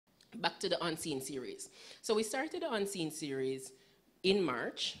back to the Unseen series. So we started the Unseen series in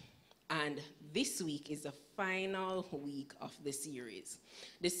March, and this week is the final week of the series.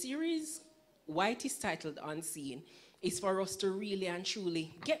 The series, why it is titled Unseen, is for us to really and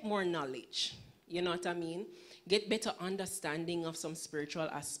truly get more knowledge. You know what I mean? Get better understanding of some spiritual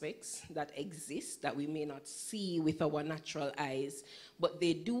aspects that exist that we may not see with our natural eyes, but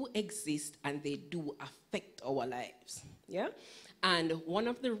they do exist and they do affect our lives. Yeah? And one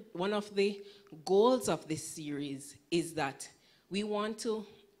of the goals of this series is that we want to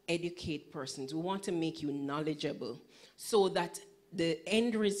educate persons. We want to make you knowledgeable so that the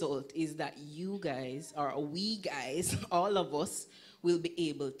end result is that you guys, or we guys, all of us, will be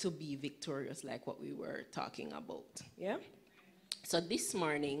able to be victorious like what we were talking about. Yeah? So this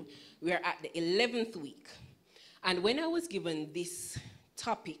morning, we are at the 11th week. And when I was given this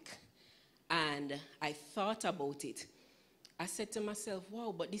topic and I thought about it, I said to myself,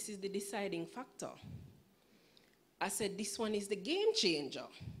 wow, but this is the deciding factor. I said, this one is the game changer.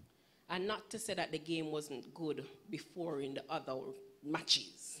 And not to say that the game wasn't good before in the other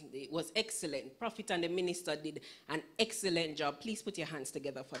matches. It was excellent. Prophet and the minister did an excellent job. Please put your hands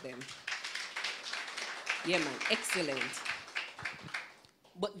together for them. Yeah, man, excellent.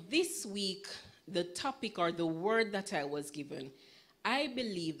 But this week, the topic or the word that I was given, I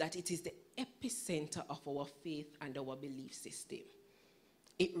believe that it is the epicenter of our faith and our belief system.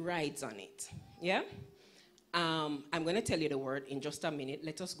 It rides on it. Yeah? I'm going to tell you the word in just a minute.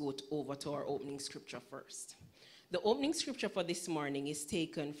 Let us go over to our opening scripture first. The opening scripture for this morning is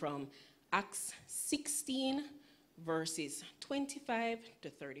taken from Acts 16, verses 25 to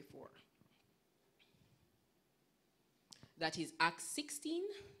 34. That is Acts 16,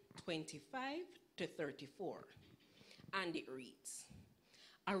 25 to 34. And it reads,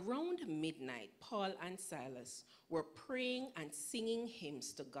 around midnight, Paul and Silas were praying and singing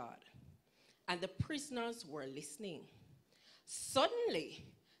hymns to God, and the prisoners were listening. Suddenly,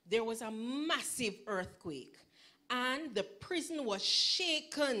 there was a massive earthquake, and the prison was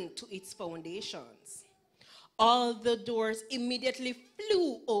shaken to its foundations. All the doors immediately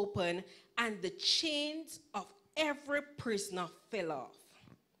flew open, and the chains of every prisoner fell off.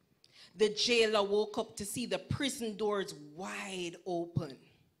 The jailer woke up to see the prison doors wide open.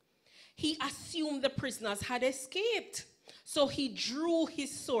 He assumed the prisoners had escaped, so he drew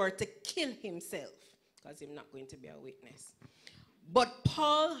his sword to kill himself, because he's not going to be a witness. But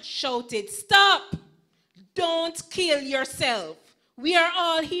Paul shouted, stop! Don't kill yourself. We are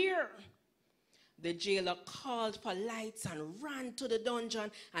all here. The jailer called for lights and ran to the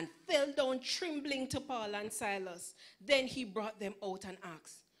dungeon and fell down trembling to Paul and Silas. Then he brought them out and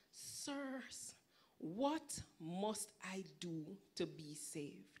asked, sirs, what must I do to be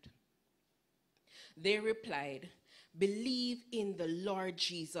saved? They replied, believe in the Lord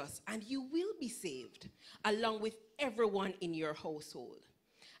Jesus and you will be saved, along with everyone in your household.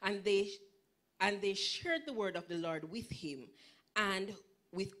 And they shared the word of the Lord with him and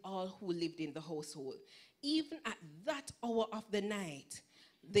with all who lived in the household. Even at that hour of the night,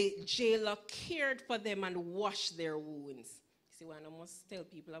 the jailer cared for them and washed their wounds. See why I must tell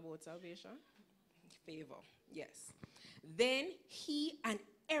people about salvation? Favor, yes. Then he and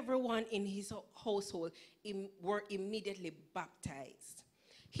everyone in his household were immediately baptized.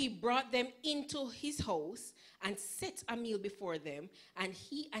 He brought them into his house and set a meal before them, and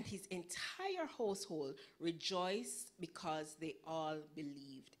he and his entire household rejoiced because they all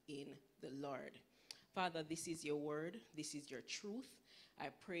believed in the Lord. Father, this is your word. This is your truth. I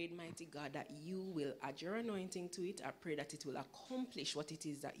prayed, mighty God, that you will add your anointing to it. I pray that it will accomplish what it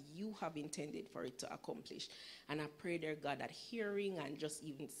is that you have intended for it to accomplish. And I pray, dear God, that hearing and just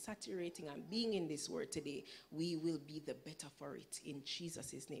even saturating and being in this word today, we will be the better for it. In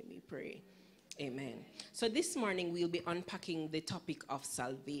Jesus' name we pray. Amen. So this morning we'll be unpacking the topic of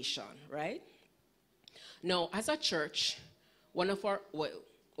salvation, right? Now, as a church, one of our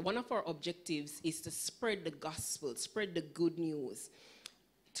objectives is to spread the gospel, spread the good news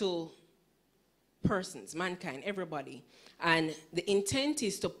to persons, mankind, everybody. And the intent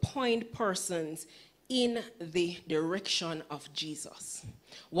is to point persons in the direction of Jesus.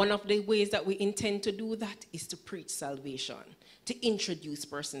 One of the ways that we intend to do that is to preach salvation, to introduce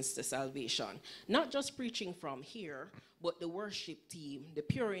persons to salvation. Not just preaching from here, but the worship team, the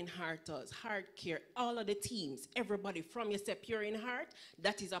Pure in Hearters, Heart Care, all of the teams, everybody from you say Pure in Heart,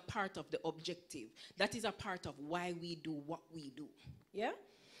 that is a part of the objective. That is a part of why we do what we do. Yeah?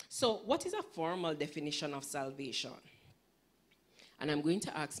 So what is a formal definition of salvation? And I'm going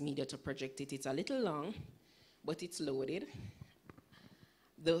to ask media to project it. It's a little long, but it's loaded.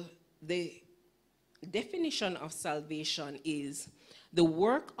 The definition of salvation is The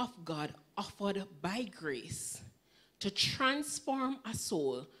work of God offered by grace to transform a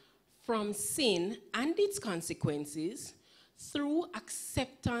soul from sin and its consequences through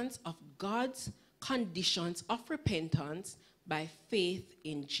acceptance of God's conditions of repentance by faith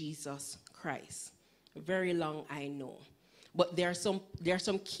in Jesus Christ. Very long, I know. But there are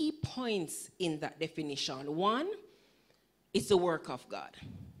some key points in that definition. One, it's the work of God.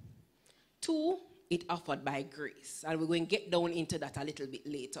 Two, it offered by grace. And we're going to get down into that a little bit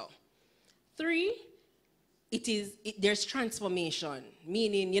later. Three, there's transformation,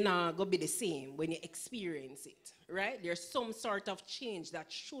 meaning you're not going to be the same when you experience it, right? There's some sort of change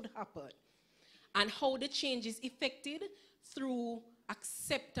that should happen. And how the change is effected? Through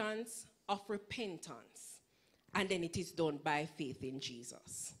acceptance of repentance. And then it is done by faith in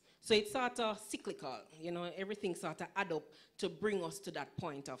Jesus. So it's sort of cyclical, everything sort of add up to bring us to that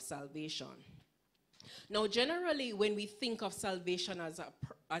point of salvation. Now, generally, when we think of salvation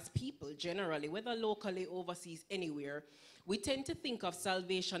as people, generally, whether locally, overseas, anywhere, we tend to think of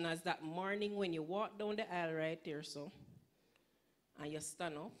salvation as that morning when you walk down the aisle right there, so, and you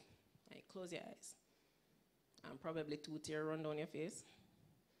stand up, and you close your eyes, and probably 2 tears run down your face,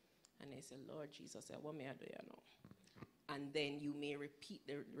 and they say, Lord Jesus, what may I do now? And then you may repeat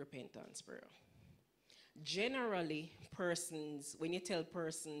the repentance prayer. Generally, when you tell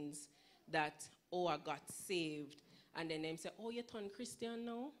persons that, oh, I got saved, and then they say, oh, you turned Christian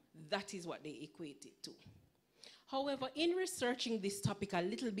now? That is what they equate it to. However, in researching this topic a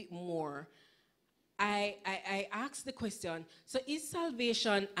little bit more, I asked the question, so is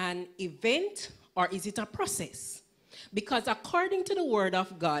salvation an event or is it a process? Because according to the Word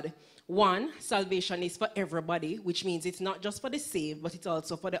of God, one, salvation is for everybody, which means it's not just for the saved, but it's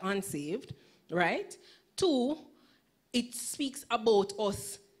also for the unsaved, right? Two, it speaks about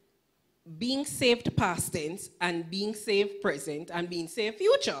us being saved past tense and being saved present and being saved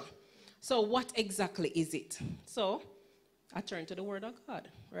future. So what exactly is it? So I turn to the Word of God,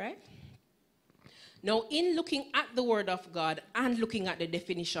 right? Now, in looking at the Word of God and looking at the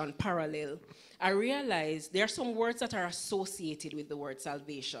definition parallel, I realized there are some words that are associated with the word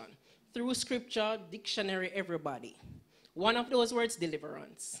salvation. Through scripture, dictionary, everybody. One of those words,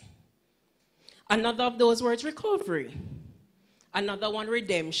 deliverance. Another of those words, recovery. Another one,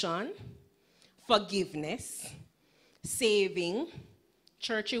 redemption, forgiveness, saving,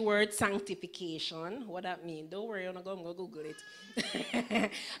 churchy word, sanctification. What that means? Don't worry, I'm not going to Google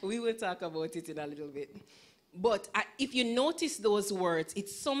it. We will talk about it in a little bit. But if you notice those words,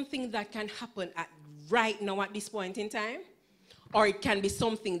 it's something that can happen right now at this point in time, or it can be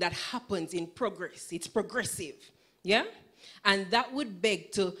something that happens in progress. It's progressive, yeah? And that would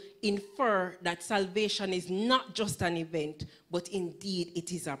beg to infer that salvation is not just an event, but indeed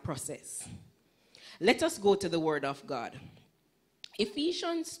it is a process. Let us go to the Word of God.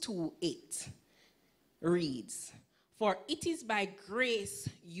 Ephesians 2:8 reads, "For it is by grace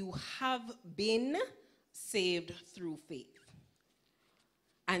you have been saved through faith.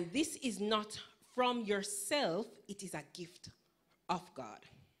 And this is not from yourself, it is a gift of God."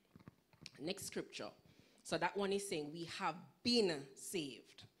 Next scripture. So that one is saying we have been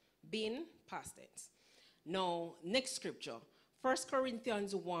saved. Been, past tense. Now, next scripture. 1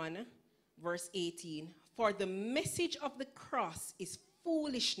 Corinthians 1, verse 18. "For the message of the cross is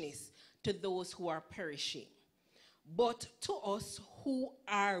foolishness to those who are perishing. But to us who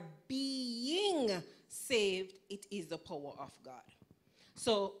are being saved, it is the power of God."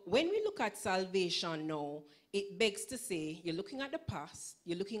 So when we look at salvation now, it begs to say, you're looking at the past,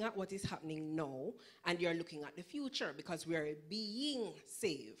 you're looking at what is happening now, and you're looking at the future because we are being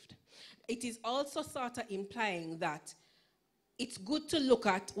saved. It is also sort of implying that it's good to look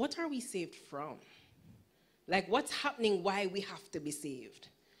at what are we saved from? Like what's happening, why we have to be saved?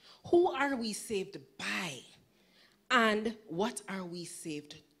 Who are we saved by? And what are we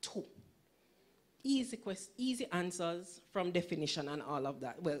saved to? Easy answers from definition and all of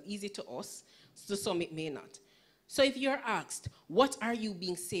that. Well, easy to us, to some it may not. So if you're asked, what are you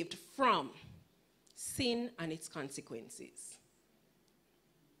being saved from? Sin and its consequences.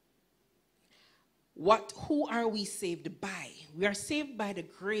 Who are we saved by? We are saved by the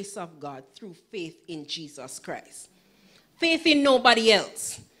grace of God through faith in Jesus Christ. Faith in nobody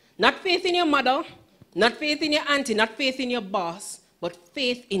else. Not faith in your mother, not faith in your auntie, not faith in your boss, but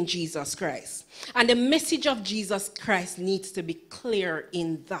faith in Jesus Christ. And the message of Jesus Christ needs to be clear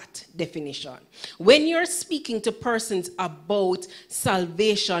in that definition. When you're speaking to persons about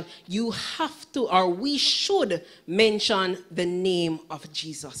salvation, you have to, or we should, mention the name of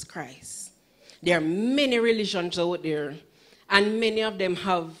Jesus Christ. There are many religions out there, and many of them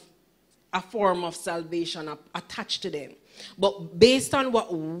have a form of salvation attached to them. But based on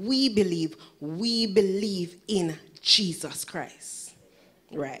what we believe in Jesus Christ.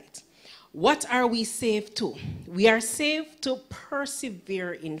 Right. What are we saved to? We are saved to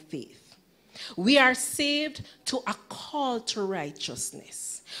persevere in faith. We are saved to a call to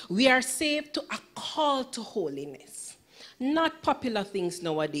righteousness. We are saved to a call to holiness. Not popular things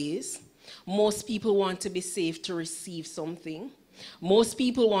nowadays. Most people want to be saved to receive something. Most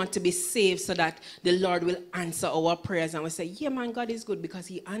people want to be saved so that the Lord will answer our prayers and we say, yeah, man, God is good because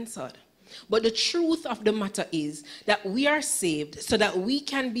he answered. But the truth of the matter is that we are saved so that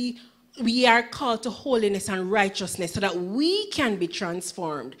we are called to holiness and righteousness so that we can be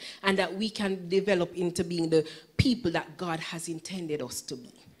transformed and that we can develop into being the people that God has intended us to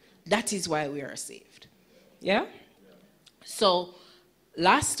be. That is why we are saved. Yeah? So,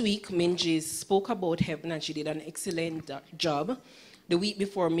 last week, Minji spoke about heaven and she did an excellent job. The week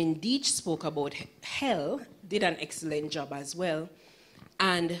before, Mindeej spoke about hell, did an excellent job as well.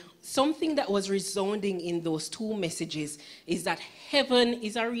 And something that was resounding in those two messages is that heaven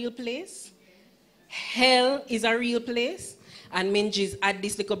is a real place. Hell is a real place. And Minji's had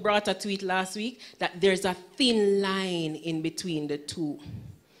this little brought a tweet last week that there's a thin line in between the two.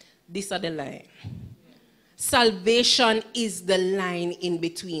 These are the line. Salvation is the line in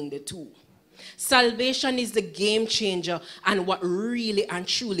between the two. Salvation is the game changer and what really and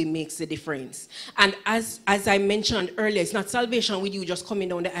truly makes the difference. And as I mentioned earlier, it's not salvation with you just coming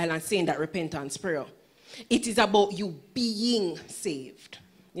down the aisle and saying that repentance prayer. It is about you being saved.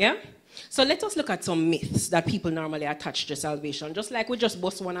 Yeah? So let us look at some myths that people normally attach to salvation. Just like we just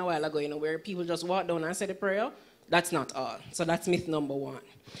bust one a while ago, where people just walk down and say the prayer. That's not all. So that's myth number one.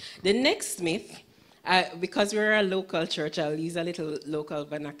 The next myth, because we're a local church, I'll use a little local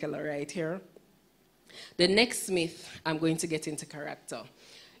vernacular right here. The next myth, I'm going to get into character.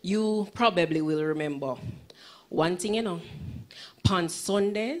 You probably will remember one thing, on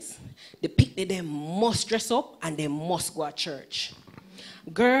Sundays, the people, they must dress up and they must go to church.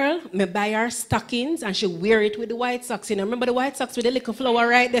 Girl, me buy her stockings and she wear it with the white socks. Remember the white socks with the little flower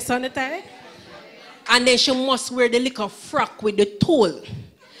right there on the tie? And then she must wear the little frock with the tulle.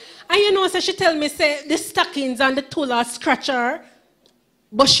 And so she tell me, say, the stockings and the tulle are scratch her.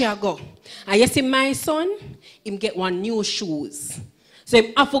 But she go. And you see, my son, him get one new shoes. So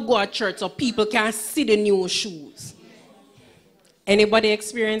he have to go to church so people can see the new shoes. Anybody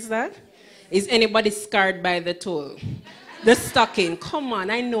experience that? Is anybody scarred by the tulle? The stocking. Come on,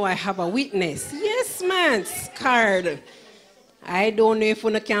 I know I have a witness. Yes, man, scarred. I don't know if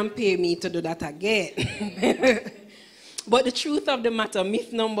you can pay me to do that again. But the truth of the matter,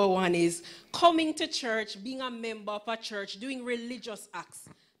 myth number one is coming to church, being a member of a church, doing religious acts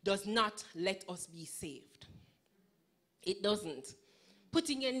does not let us be saved. It doesn't.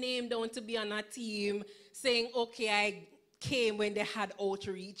 Putting your name down to be on a team, saying, okay, I came when they had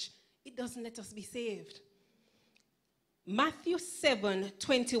outreach, it doesn't let us be saved. Matthew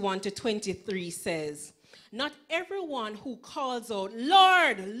 7:21-23 says, not everyone who calls out,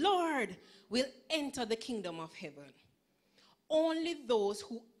 Lord, Lord, will enter the kingdom of heaven. Only those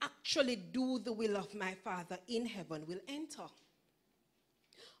who actually do the will of my Father in heaven will enter.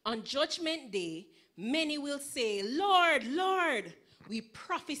 On Judgment Day, many will say, Lord, Lord, we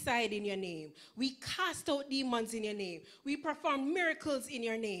prophesied in your name. We cast out demons in your name. We performed miracles in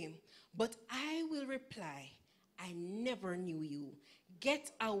your name. But I will reply, I never knew you. Get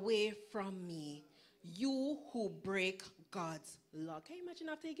away from me, you who break God's law. Can you imagine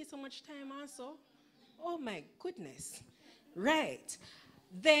after you get so much time also? Oh my goodness. Right.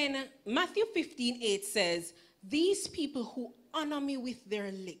 Then Matthew 15:8 says, these people who honor me with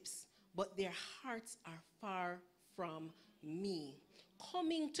their lips, but their hearts are far from me.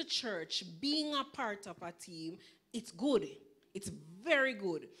 Coming to church, being a part of a team, it's good. It's very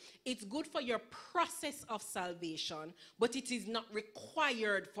good. It's good for your process of salvation, but it is not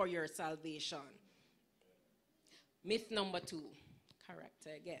required for your salvation. Myth number two,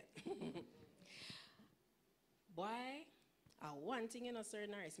 character again. Boy, one thing Sir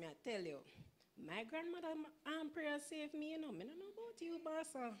Norris, I tell you, my grandmother prayer saved me, I don't know about you,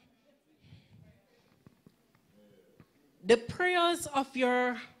 boss. The prayers of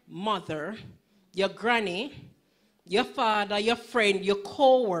your mother, your granny, your father, your friend, your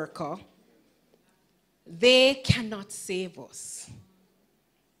co-worker, they cannot save us.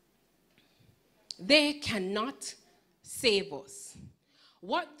 They cannot save us.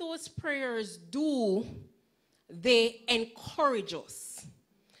 What those prayers do, they encourage us.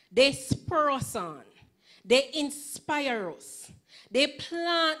 They spur us on. They inspire us. They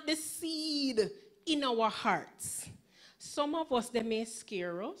plant the seed in our hearts. Some of us, they may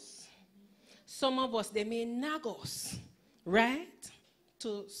scare us. Some of us, they may nag us. right,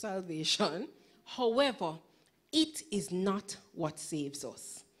 to salvation. However, it is not what saves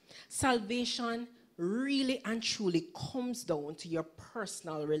us. Salvation really and truly comes down to your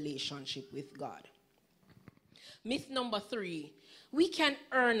personal relationship with God. Myth number 3, we can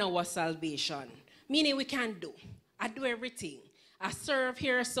earn our salvation, meaning we can do. I do everything. I serve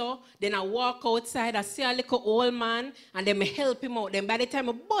here, so then I walk outside, I see a little old man, and then I help him out. Then by the time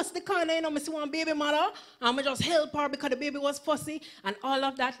I bust the corner, I see one baby mother, and I just help her because the baby was fussy, and all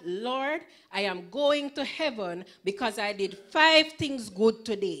of that. Lord, I am going to heaven because I did 5 things good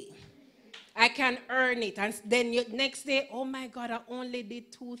today. I can earn it. And then next day, oh my God, I only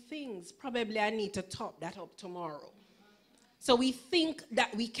did 2 things. Probably I need to top that up tomorrow. So we think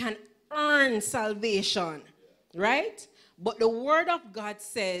that we can earn salvation, right? But the word of God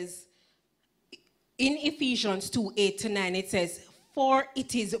says in Ephesians 2:8-9, it says, for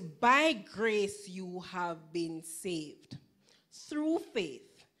it is by grace you have been saved through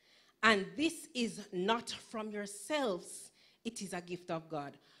faith. And this is not from yourselves. It is a gift of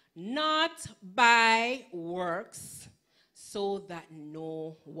God. Not by works, so that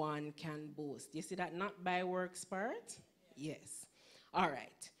no one can boast. You see that not by works part? Yes. All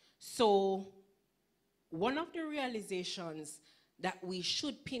right. So one of the realizations that we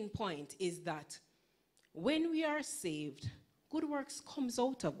should pinpoint is that when we are saved, good works comes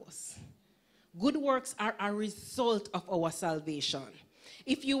out of us. Good works are a result of our salvation.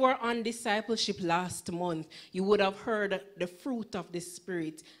 If you were on discipleship last month, you would have heard the fruit of the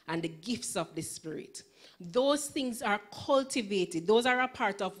Spirit and the gifts of the Spirit. Those things are cultivated. Those are a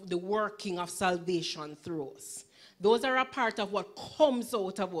part of the working of salvation through us. Those are a part of what comes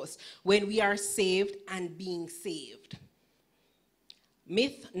out of us when we are saved and being saved.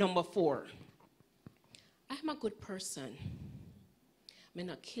 Myth number 4. I'm a good person. Me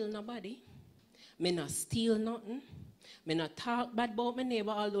not kill nobody. Me not steal nothing. Me not talk bad about my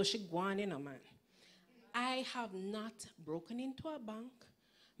neighbor, although she gone in a man. I have not broken into a bank.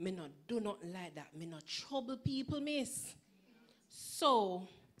 Me not do nothing like that. Me not trouble people, miss. So,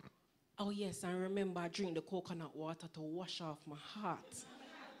 oh yes, I remember I drink the coconut water to wash off my heart.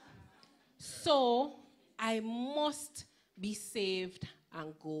 So, I must be saved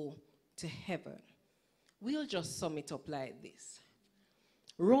and go to heaven. We'll just sum it up like this.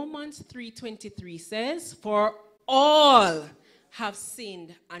 Romans 3:23 says, for all have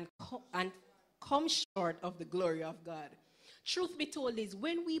sinned and come short of the glory of God. Truth be told is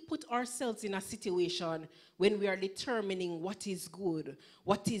when we put ourselves in a situation when we are determining what is good,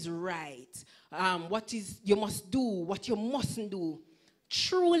 what is right, what is you must do, what you mustn't do,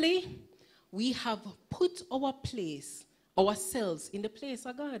 truly we have put ourselves in the place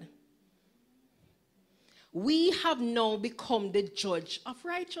of God. We have now become the judge of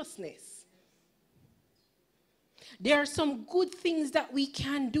righteousness. There are some good things that we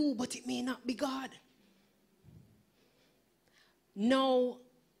can do, but it may not be God. Now,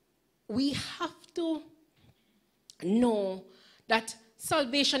 we have to know that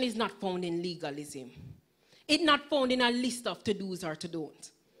salvation is not found in legalism. It's not found in a list of to-dos or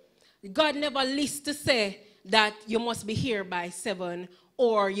to-don'ts. God never lists to say that you must be here by 7,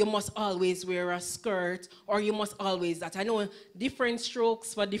 or you must always wear a skirt, or you must always that. I know different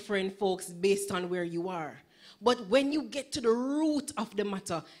strokes for different folks based on where you are. But when you get to the root of the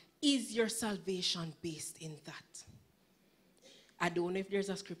matter, is your salvation based in that? I don't know if there's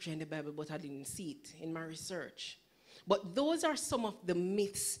a scripture in the Bible, but I didn't see it in my research. But those are some of the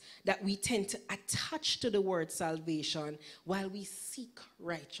myths that we tend to attach to the word salvation while we seek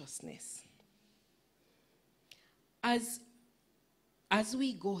righteousness. As I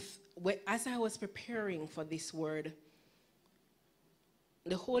was preparing for this word,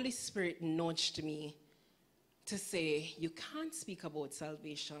 the Holy Spirit nudged me to say, you can't speak about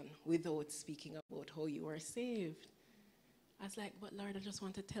salvation without speaking about how you are saved. I was like, but Lord, I just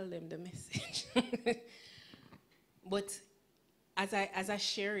want to tell them the message. But as I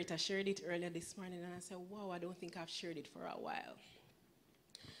shared it earlier this morning, and I said, wow, I don't think I've shared it for a while.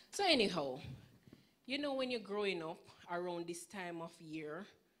 So anyhow, you know when you're growing up around this time of year,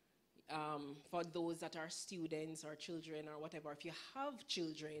 for those that are students or children or whatever, if you have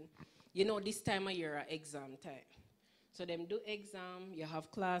children, you know this time of year are exam time. So them do exam, you have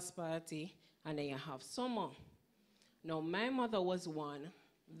class party, and then you have summer. Now my mother was one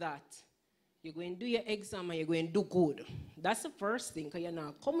that you're going to do your exam and you're going to do good. That's the first thing, because you're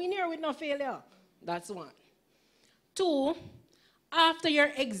not coming here with no failure. That's 1. 2, after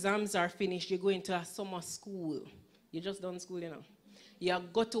your exams are finished, you're going to a summer school. You just done school, you know. You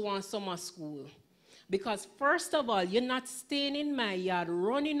go to one summer school. Because first of all, you're not staying in my yard,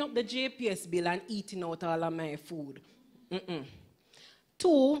 running up the JPS bill and eating out all of my food.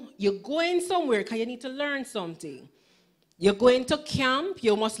 Two, you're going somewhere because you need to learn something. You're going to camp,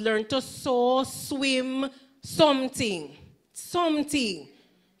 you must learn to sew, swim, something. Something.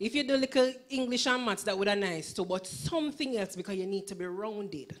 If you do little English and maths, that would be nice too, but something else because you need to be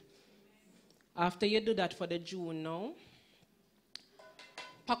rounded. After you do that for the June now,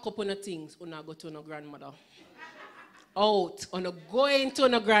 pack up on the things, una go to no grandmother. Out, una going to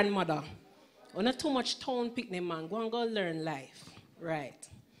no grandmother. Una too much town picnic, man. Go and go learn life. Right.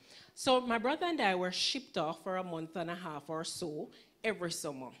 So my brother and I were shipped off for a month and a half or so every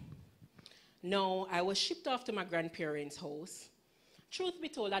summer. Now, I was shipped off to my grandparents' house. Truth be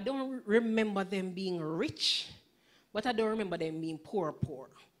told, I don't remember them being rich, but I don't remember them being poor.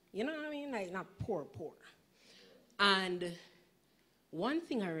 You know what I mean? Like, not poor. And one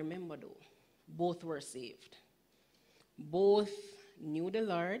thing I remember, though, both were saved. Both knew the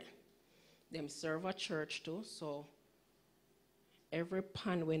Lord. Them serve a church, too, so every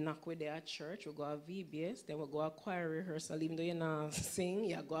pan we knock with their church, we go to VBS, then we go to choir rehearsal, even though you not sing,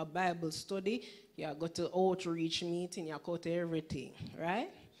 you go to Bible study, you go to outreach meeting, you go to everything, right?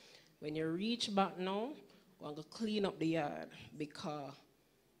 When you reach back now, we're going to clean up the yard because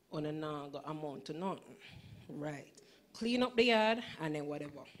on a now got amount to nothing, right? Clean up the yard and then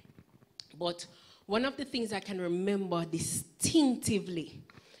whatever. But one of the things I can remember distinctively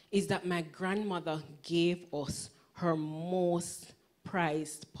is that my grandmother gave us her most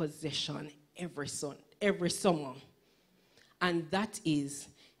prized possession every summer. And that is,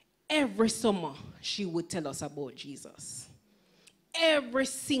 every summer she would tell us about Jesus. Every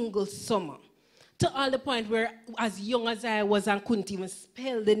single summer. To all the point where, as young as I was and couldn't even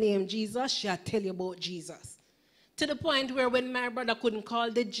spell the name Jesus, she'd tell you about Jesus. To the point where when my brother couldn't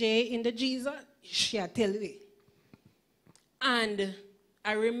call the J in the Jesus, she'd tell me. And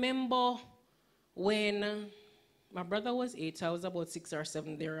I remember when my brother was 8, I was about 6 or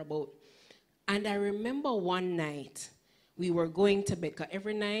 7 thereabout. And I remember one night, we were going to bed, because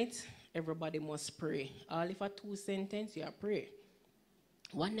every night, everybody must pray. All if a 2 sentence, you pray.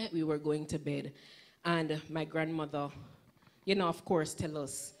 One night we were going to bed, and my grandmother, you know, of course, tell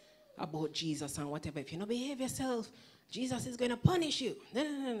us about Jesus and whatever. If you don't behave yourself, Jesus is going to punish you.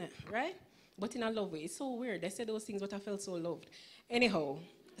 No, right? But in a love way. It's so weird. They said those things, but I felt so loved. Anyhow,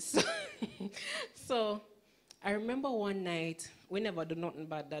 so I remember one night, we never do nothing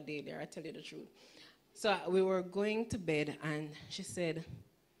bad that day there, I tell you the truth. So we were going to bed, and she said,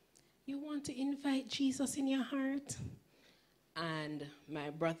 "You want to invite Jesus in your heart?" And my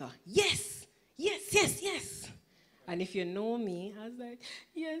brother, yes. And if you know me, I was like,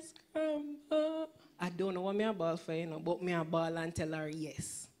 "Yes, Grandma." I don't know what me a ball for, you know, but me a ball and tell her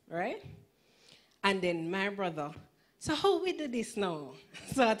yes, right? And then my brother, "So how we do this now?"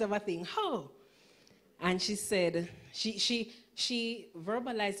 Sort of a thing, how? And she said, she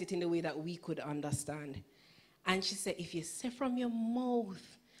verbalized it in a way that we could understand. And she said, if you say from your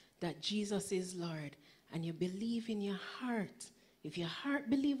mouth that Jesus is Lord, and you believe in your heart, if your heart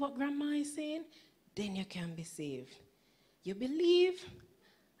believe what Grandma is saying, then you can be saved. You believe?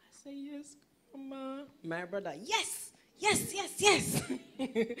 I say, "Yes, Grandma." My brother, yes.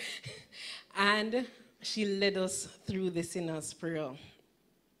 And she led us through the sinner's prayer.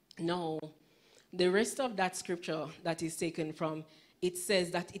 Now, the rest of that scripture that is taken from, it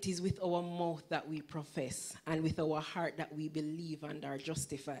says that it is with our mouth that we profess and with our heart that we believe and are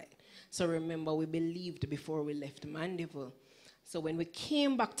justified. So remember, we believed before we left Mandeville. So when we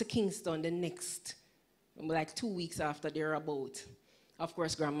came back to Kingston the next, like 2 weeks after thereabout, of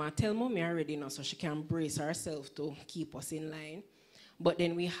course, Grandma tell Mommy already now so she can brace herself to keep us in line. But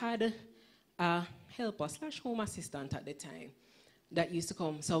then we had a helper/home assistant at the time that used to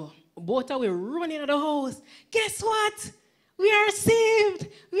come. So both of us were running out of the house. Guess what? We are saved.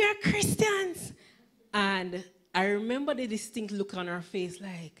 We are Christians. And I remember the distinct look on her face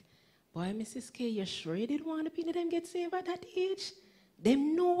like, "Boy, Mrs. K, you sure you didn't want the people them get saved at that age?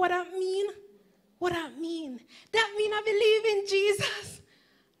 Them know what that mean? What that mean? That mean I believe in Jesus."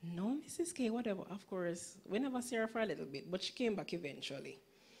 "No, Mrs. K, whatever." Of course, we never see her for a little bit, but she came back eventually.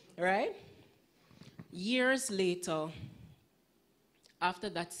 Right? Years later, after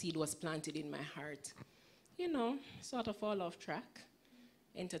that seed was planted in my heart, you know, sort of fall off track,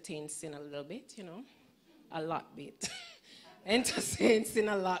 entertain sin a little bit, you know, a lot bit. Entertain sin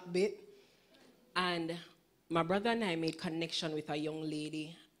a lot bit. And my brother and I made connection with a young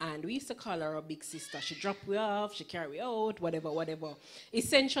lady, and we used to call her a big sister. She dropped me off, she carried me out, whatever.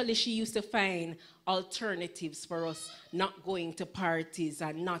 Essentially, she used to find alternatives for us not going to parties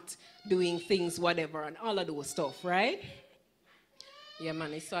and not doing things, whatever, and all of those stuff, right? Yeah,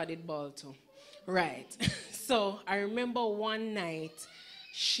 man, I saw it ball too. Right. So I remember one night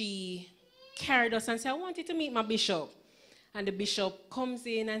she carried us and said, I want you to meet my bishop. And the bishop comes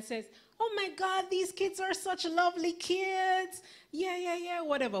in and says, oh my God, these kids are such lovely kids. Yeah,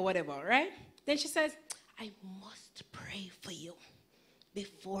 whatever, right? Then she says, I must pray for you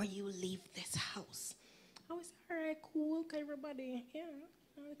before you leave this house. I was, all right, cool, okay, everybody, yeah.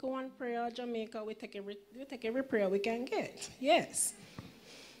 We go on prayer, Jamaica, we take every prayer we can get, yes.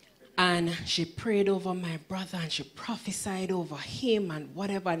 And she prayed over my brother and she prophesied over him and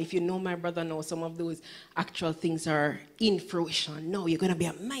whatever. And if you know my brother now, some of those actual things are in fruition. No, you're going to be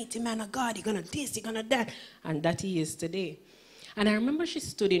a mighty man of God. You're going to this, you're going to that. And that he is today. And I remember she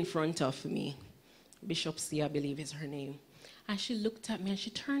stood in front of me. Bishop C, I believe is her name. And she looked at me and she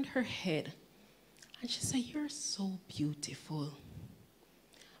turned her head. And she said, you're so beautiful.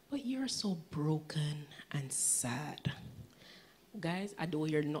 But you're so broken and sad. Guys, I don't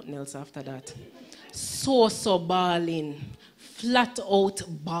hear nothing else after that. So bawling. Flat out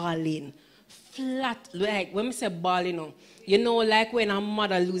bawling. Flat, like when we say bawling, you know, like when a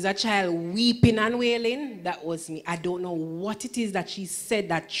mother loses a child weeping and wailing, that was me. I don't know what it is that she said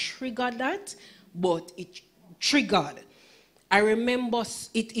that triggered that, but it triggered. I remember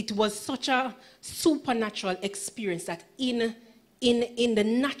it was such a supernatural experience that in the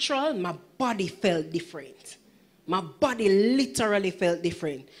natural, my body felt different. My body literally felt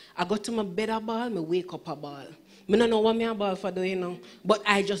different. I got to my bed a ball, I wake up a ball. I don't know what me a ball for doing, you know, but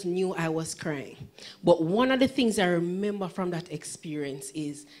I just knew I was crying. But one of the things I remember from that experience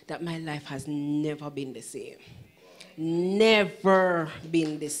is that my life has never been the same. Never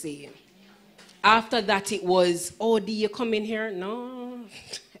been the same. After that, it was, oh, do you come in here? No.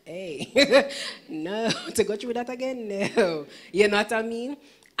 Hey. No. To go through that again? No. You know what I mean?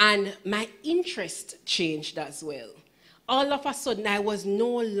 And my interest changed as well. All of a sudden, I was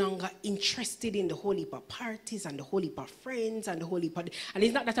no longer interested in the whole heap of parties and the whole heap of friends and the whole heap of... And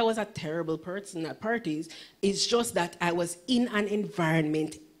it's not that I was a terrible person at parties. It's just that I was in an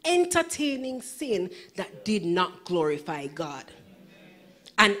environment entertaining sin that did not glorify God.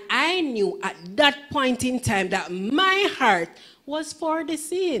 And I knew at that point in time that my heart was for the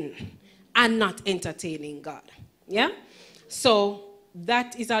sin and not entertaining God. Yeah? So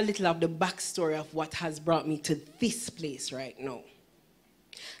that is a little of the backstory of what has brought me to this place right now.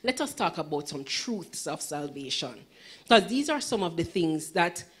 Let us talk about some truths of salvation. Because these are some of the things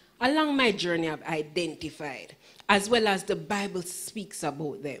that along my journey I've identified, as well as the Bible speaks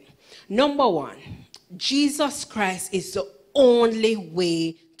about them. Number one, Jesus Christ is the only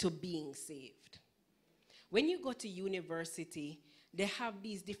way to being saved. When you go to university, they have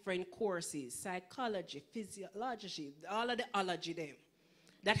these different courses, psychology, physiology, all of the ology them,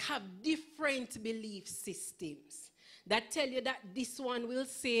 that have different belief systems that tell you that this one will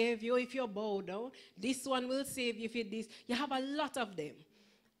save you if you bow down, this one will save you if you this. You have a lot of them.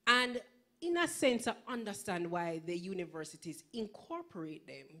 And in a sense, I understand why the universities incorporate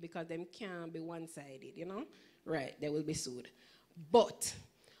them, because them can't be one-sided, you know? Right, they will be sued. But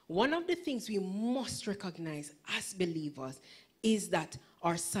one of the things we must recognize as believers is that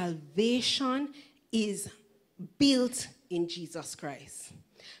our salvation is built in Jesus Christ.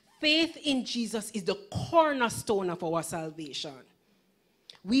 Faith in Jesus is the cornerstone of our salvation.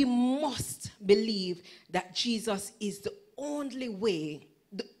 We must believe that Jesus is the only way,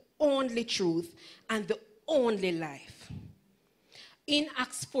 the only truth, and the only life. In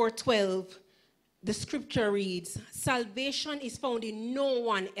Acts 4:12, the scripture reads, salvation is found in no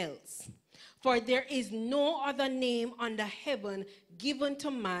one else. For there is no other name under heaven given to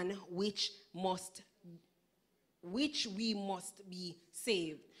man which we must be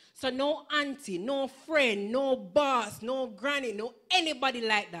saved. So no auntie, no friend, no boss, no granny, no anybody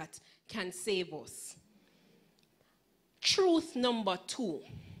like that can save us. Truth number 2.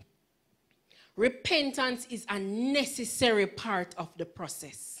 Repentance is a necessary part of the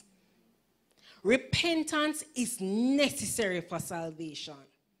process. Repentance is necessary for salvation.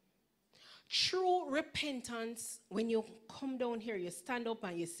 True repentance, when you come down here, you stand up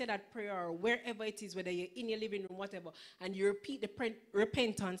and you say that prayer, or wherever it is, whether you're in your living room, whatever, and you repeat the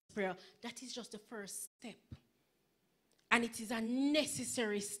repentance prayer, that is just the first step. And it is a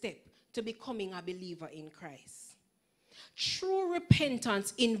necessary step to becoming a believer in Christ. True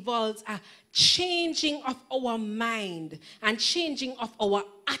repentance involves a changing of our mind and changing of our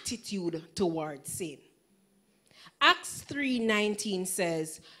attitude towards sin. Acts 3:19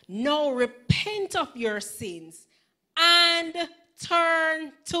 says, now repent of your sins and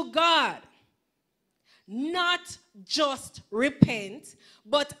turn to God. Not just repent,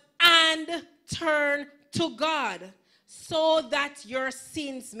 but and turn to God. so that your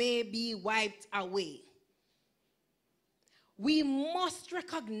sins may be wiped away. We must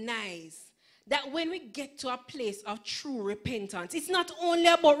recognize that when we get to a place of true repentance, it's not only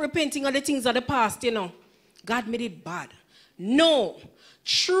about repenting of the things of the past, God made it bad. No.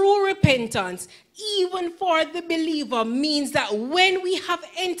 True repentance, even for the believer, means that when we have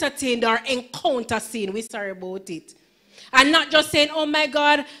entertained or encountered sin, we're sorry about it. And not just saying, oh my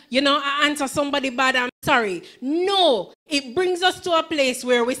God, I answer somebody bad, I'm sorry. No, it brings us to a place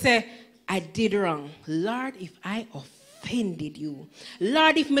where we say, I did wrong. Lord, if I offended you,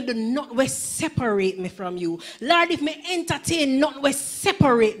 Lord, if me do not will separate me from you, Lord, if me entertain not will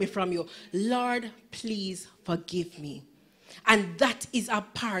separate me from you, Lord, please forgive me. And that is a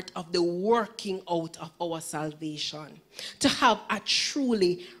part of the working out of our salvation. To have a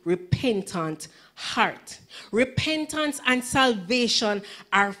truly repentant heart. Repentance and salvation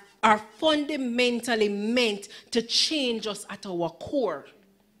are fundamentally meant to change us at our core.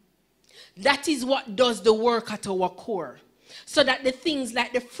 That is what does the work at our core. So that the things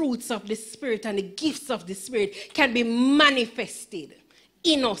like the fruits of the Spirit and the gifts of the Spirit can be manifested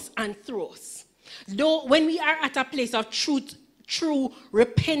in us and through us. Though when we are at a place of true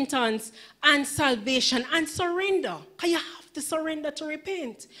repentance and salvation and surrender, because you have to surrender to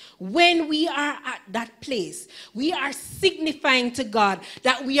repent. When we are at that place, we are signifying to God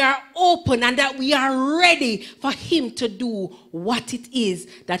that we are open and that we are ready for Him to do what it is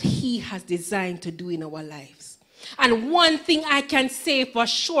that He has designed to do in our lives. And one thing I can say for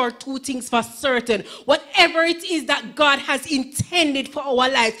sure, two things for certain, whatever it is that God has intended for our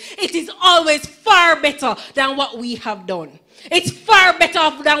lives, it is always far better than what we have done. It's far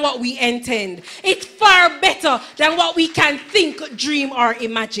better than what we intend. It's far better than what we can think, dream, or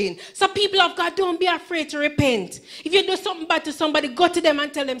imagine. So people of God, don't be afraid to repent. If you do something bad to somebody, go to them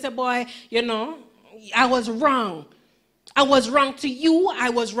and tell them, say, boy, I was wrong. I was wrong to you.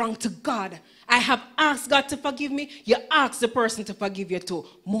 I was wrong to God. I have asked God to forgive me. You ask the person to forgive you too.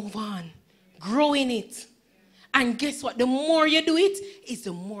 Move on. Grow in it. And guess what? The more you do it, is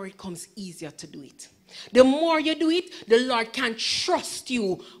the more it comes easier to do it. The more you do it, the Lord can trust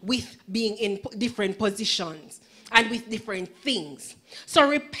you with being in different positions and with different things. So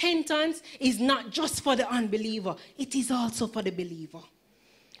repentance is not just for the unbeliever. It is also for the believer.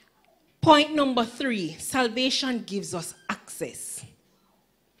 Point number 3, salvation gives us access.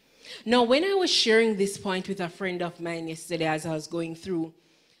 Now, when I was sharing this point with a friend of mine yesterday as I was going through,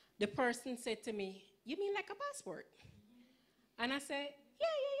 the person said to me, you mean like a passport? And I said,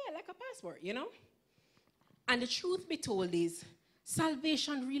 yeah, like a passport, And the truth be told is,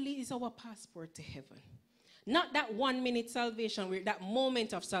 salvation really is our passport to heaven. Not that 1 minute salvation, that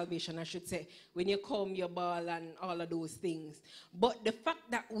moment of salvation, I should say, when you come, your ball and all of those things. But the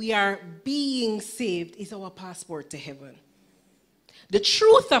fact that we are being saved is our passport to heaven. The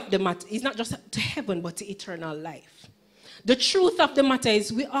truth of the matter is not just to heaven, but to eternal life. The truth of the matter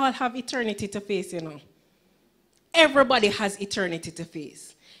is we all have eternity to face, Everybody has eternity to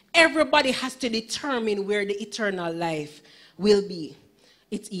face. Everybody has to determine where the eternal life will be.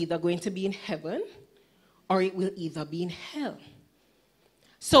 It's either going to be in heaven or it will either be in hell.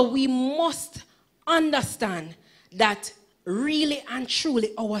 So we must understand that really and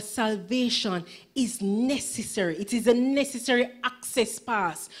truly our salvation is necessary. It is a necessary access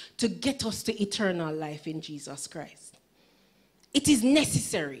pass to get us to eternal life in Jesus Christ. It is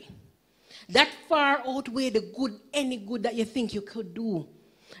necessary. That far outweigh the good, any good that you think you could do.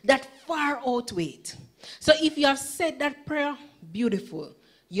 That far outweigh it. So if you have said that prayer, beautiful.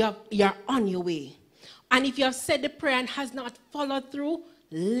 You're on your way. And if you have said the prayer and has not followed through,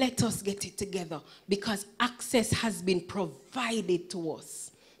 let us get it together, because access has been provided to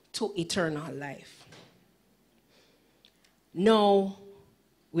us to eternal life. Now,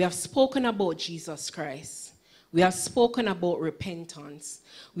 we have spoken about Jesus Christ. We have spoken about repentance.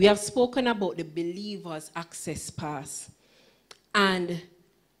 We have spoken about the believer's access pass. And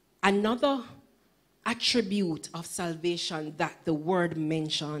another attribute of salvation that the word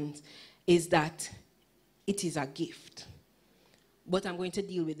mentions is that it is a gift. But I'm going to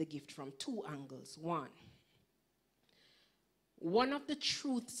deal with the gift from 2 angles. One of the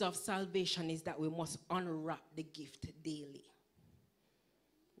truths of salvation is that we must unwrap the gift daily.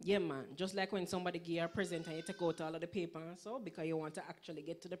 Yeah, man. Just like when somebody gives you a present and you take out all of the paper and so, because you want to actually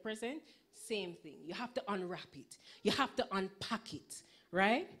get to the present, same thing. You have to unwrap it. You have to unpack it,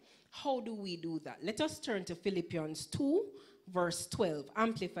 right? How do we do that? Let us turn to Philippians 2, verse 12,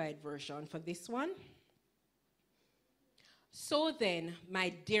 Amplified Version for this one. So then, my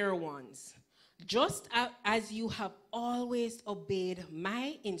dear ones, just as you have always obeyed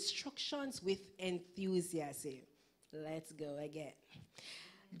my instructions with enthusiasm. Let's go again.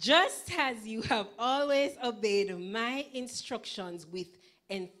 Just as you have always obeyed my instructions with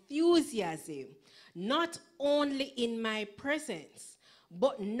enthusiasm, not only in my presence,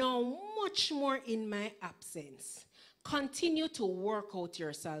 but now much more in my absence, continue to work out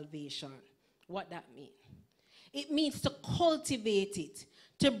your salvation. What that means? It means to cultivate it,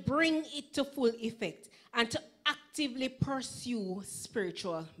 to bring it to full effect, and to actively pursue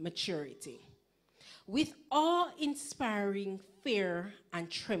spiritual maturity. With awe-inspiring fear and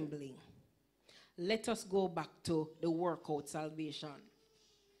trembling. Let us go back to the workout salvation.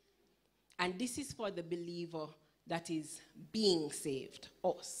 And this is for the believer that is being saved,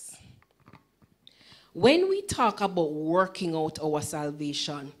 us. When we talk about working out our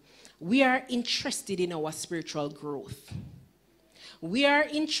salvation, we are interested in our spiritual growth. We are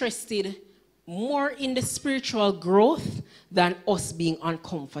interested more in the spiritual growth than us being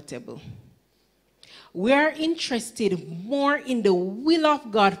uncomfortable. We are interested more in the will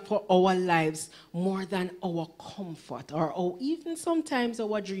of God for our lives more than our comfort or even sometimes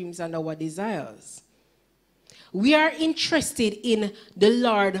our dreams and our desires. We are interested in the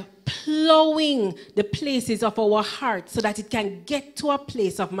Lord plowing the places of our heart so that it can get to a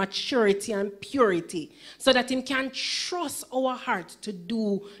place of maturity and purity, so that it can trust our heart to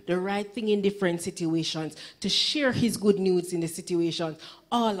do the right thing in different situations, to share his good news in the situations,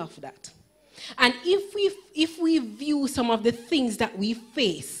 all of that. And if we view some of the things that we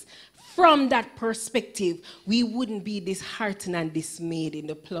face from that perspective, we wouldn't be disheartened and dismayed in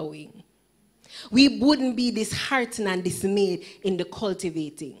the plowing. We wouldn't be disheartened and dismayed in the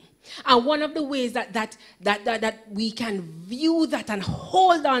cultivating. And one of the ways that we can view that and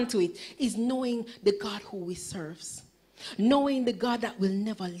hold on to it is knowing the God who we serve. Knowing the God that will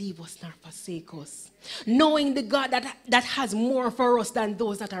never leave us nor forsake us. Knowing the God that has more for us than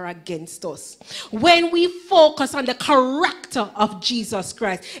those that are against us. When we focus on the character of Jesus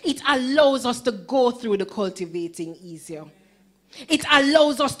Christ, it allows us to go through the cultivating easier. It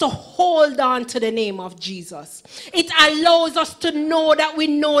allows us to hold on to the name of Jesus. It allows us to know that we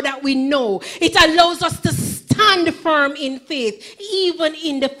know that we know. It allows us to stand firm in faith, even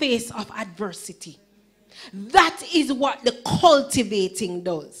in the face of adversity. That is what the cultivating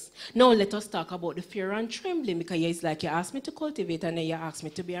does. Now let us talk about the fear and trembling, because it's like you asked me to cultivate and then you asked me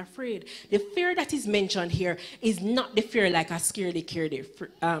to be afraid. The fear that is mentioned here is not the fear like a scaredy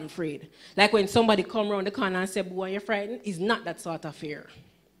afraid. Like when somebody come around the corner and say, boy, you're frightened, is not that sort of fear.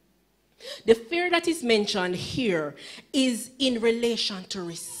 The fear that is mentioned here is in relation to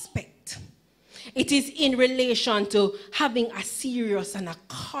respect. It is in relation to having a serious and a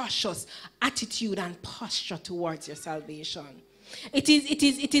cautious attitude and posture towards your salvation.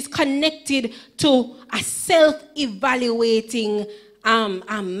 It is connected to a self-evaluating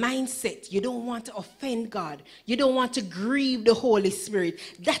mindset. You don't want to offend God. You don't want to grieve the Holy Spirit.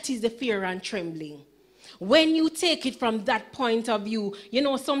 That is the fear and trembling. When you take it from that point of view, you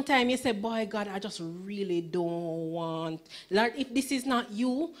know, sometimes you say, boy, God, I just really don't want. Lord, if this is not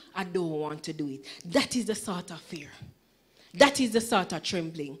you, I don't want to do it. That is the sort of fear. That is the sort of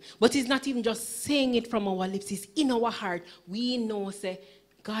trembling. But it's not even just saying it from our lips. It's in our heart. We know, say,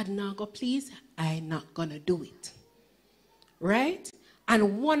 God, now go please, I'm not going to do it. Right?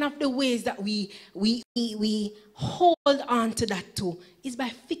 And one of the ways that we hold on to that too is by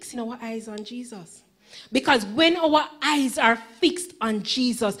fixing our eyes on Jesus. Because when our eyes are fixed on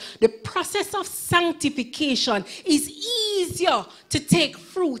Jesus, the process of sanctification is easier to take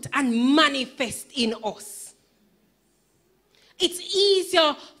fruit and manifest in us. It's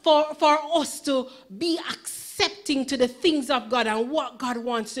easier for us to be accepting to the things of God and what God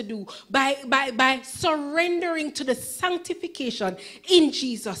wants to do by surrendering to the sanctification in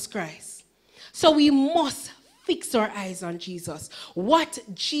Jesus Christ. So we must fix our eyes on Jesus. What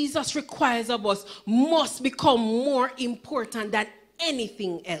Jesus requires of us must become more important than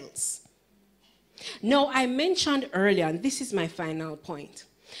anything else. Now, I mentioned earlier, and this is my final point.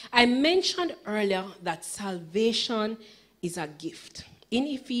 I mentioned earlier that salvation is a gift. In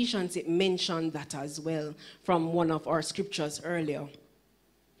Ephesians, it mentioned that as well from one of our scriptures earlier.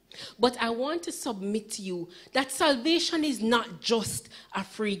 But I want to submit to you that salvation is not just a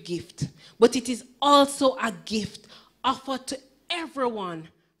free gift, but it is also a gift offered to everyone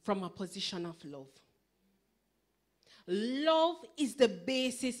from a position of love. Love is the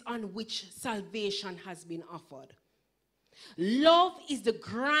basis on which salvation has been offered. Love is the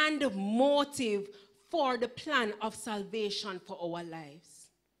grand motive for the plan of salvation for our lives.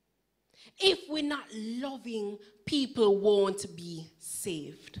 If we're not loving, people won't be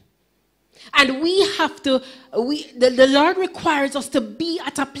saved. And we have to, the Lord requires us to be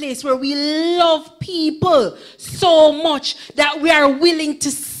at a place where we love people so much that we are willing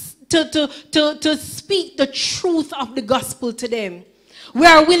to speak the truth of the gospel to them. We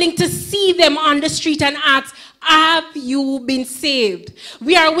are willing to see them on the street and ask, have you been saved?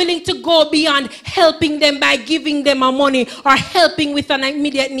 We are willing to go beyond helping them by giving them a money or helping with an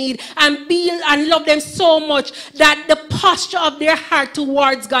immediate need, and love them so much that the posture of their heart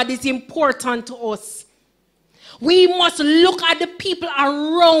towards God is important to us. We must look at the people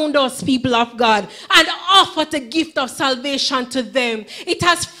around us, people of God, and offer the gift of salvation to them. It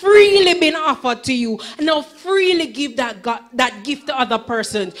has freely been offered to you. Now freely give that gift to other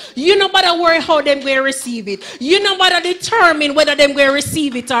persons. You no matter worry how them going to receive it. You no matter determine whether them going to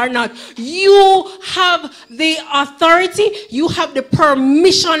receive it or not. You have the authority, you have the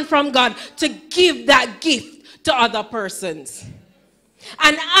permission from God to give that gift to other persons.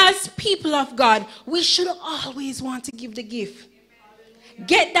 And as people of God, we should always want to give the gift.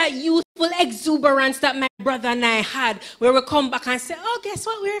 Get that youthful exuberance that my brother and I had, where we come back and say, oh, guess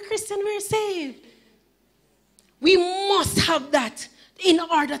what? We're a Christian, we're saved. We must have that in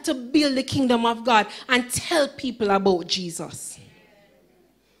order to build the kingdom of God and tell people about Jesus.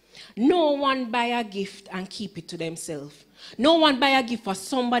 No one buy a gift and keep it to themselves. No one buy a gift for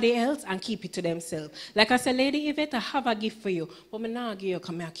somebody else and keep it to themselves. Like I said, Lady Yvette, I have a gift for you, but I'm not give you,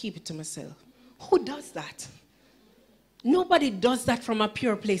 come here, keep it to myself. Who does that? Nobody does that from a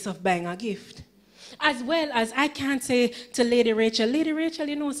pure place of buying a gift. As well as I can't say to Lady Rachel,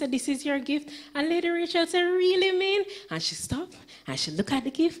 you know, say this is your gift. And Lady Rachel said, really, mean? And she stopped and she look at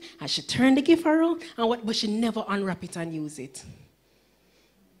the gift and she turn the gift around, but she never unwrap it and use it.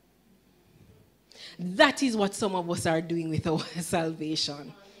 That is what some of us are doing with our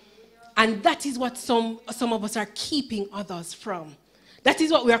salvation. And that is what some of us are keeping others from. That is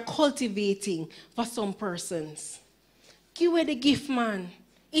what we are cultivating for some persons. Give away the gift, man.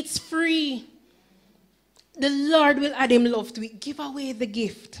 It's free. The Lord will add him love to it. Give away the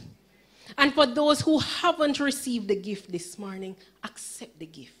gift. And for those who haven't received the gift this morning, accept the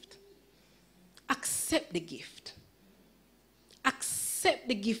gift. Accept the gift. Accept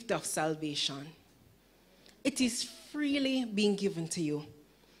the gift of salvation. It is freely being given to you.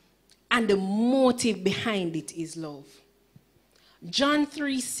 And the motive behind it is love. John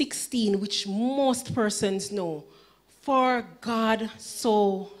 3:16, which most persons know. For God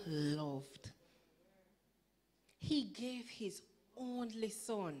so loved. He gave his only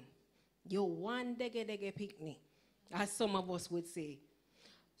son. Your one dege picnic, as some of us would say.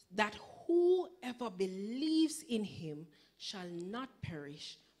 That whoever believes in him shall not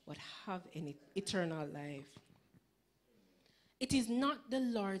perish, but have an eternal life. It is not the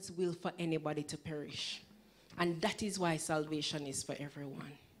Lord's will for anybody to perish. And that is why salvation is for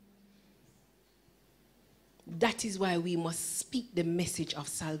everyone. That is why we must speak the message of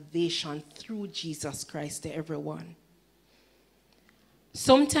salvation through Jesus Christ to everyone.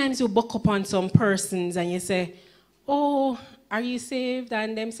 Sometimes you buck up on some persons and you say, oh, are you saved?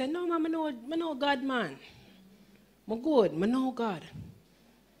 And them say, no, man, I know God, man. I'm good, I know God.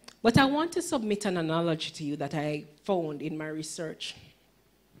 But I want to submit an analogy to you that I found in my research.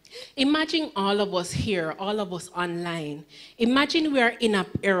 Imagine all of us here, all of us online. Imagine we are in an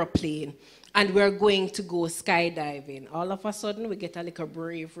airplane and we're going to go skydiving. All of a sudden, we get a little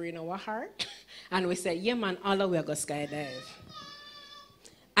bravery in our heart. And we say, yeah, man, all of we are going to skydive.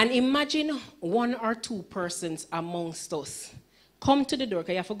 And imagine one or two persons amongst us come to the door,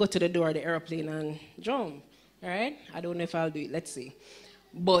 because you have to go to the door of the airplane and jump. All right? I don't know if I'll do it. Let's see.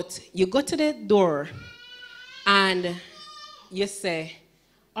 But you go to the door and you say,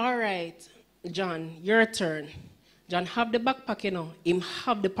 all right, John, your turn. John have the backpack, you know. Him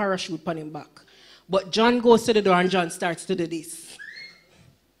have the parachute on him back. But John goes to the door and John starts to do this.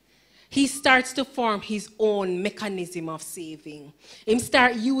 He starts to form his own mechanism of saving. Him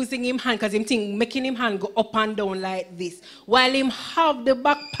start using him hand, because him think making him hand go up and down like this. While him have the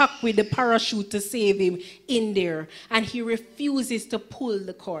backpack with the parachute to save him in there. And he refuses to pull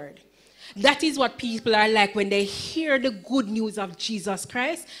the cord. That is what people are like when they hear the good news of Jesus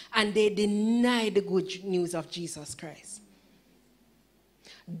Christ and they deny the good news of Jesus Christ.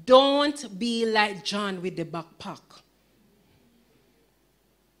 Don't be like John with the backpack.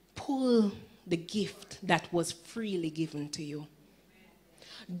 Pull the gift that was freely given to you.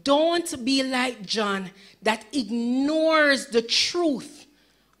 Don't be like John that ignores the truth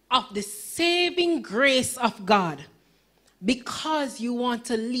of the saving grace of God because you want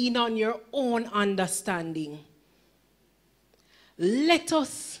to lean on your own understanding. Let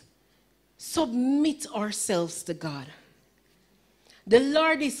us submit ourselves to God. The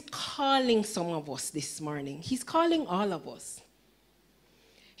Lord is calling some of us this morning. He's calling all of us.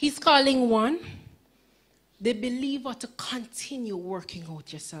 He's calling one, the believer, to continue working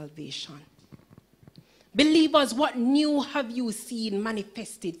out your salvation. Believers, what new have you seen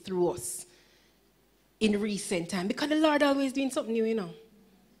manifested through us in recent time? Because the Lord always doing something new, you know.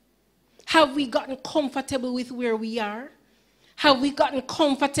 Have we gotten comfortable with where we are? Have we gotten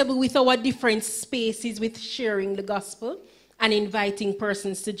comfortable with our different spaces with sharing the gospel and inviting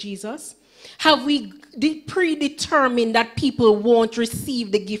persons to Jesus? Have we predetermined that people won't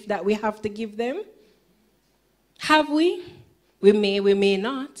receive the gift that we have to give them? Have we? We may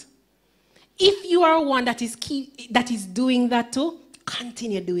not. If you are one that is doing that too,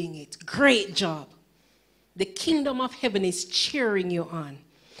 continue doing it. Great job. The kingdom of heaven is cheering you on.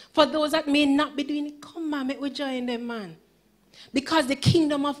 For those that may not be doing it, come on, we join them, man. Because the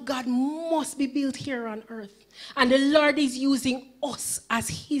kingdom of God must be built here on earth. And the Lord is using us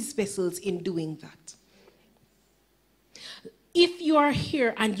as his vessels in doing that. If you are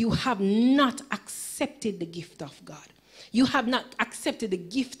here and you have not accepted the gift of God, you have not accepted the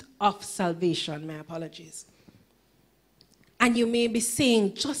gift of salvation, my apologies. And you may be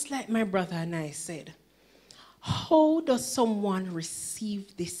saying, just like my brother and I said, how does someone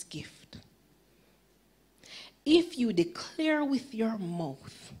receive this gift? If you declare with your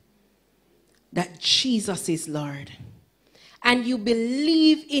mouth that Jesus is Lord, and you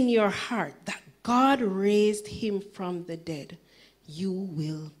believe in your heart that God raised him from the dead, you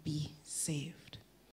will be saved.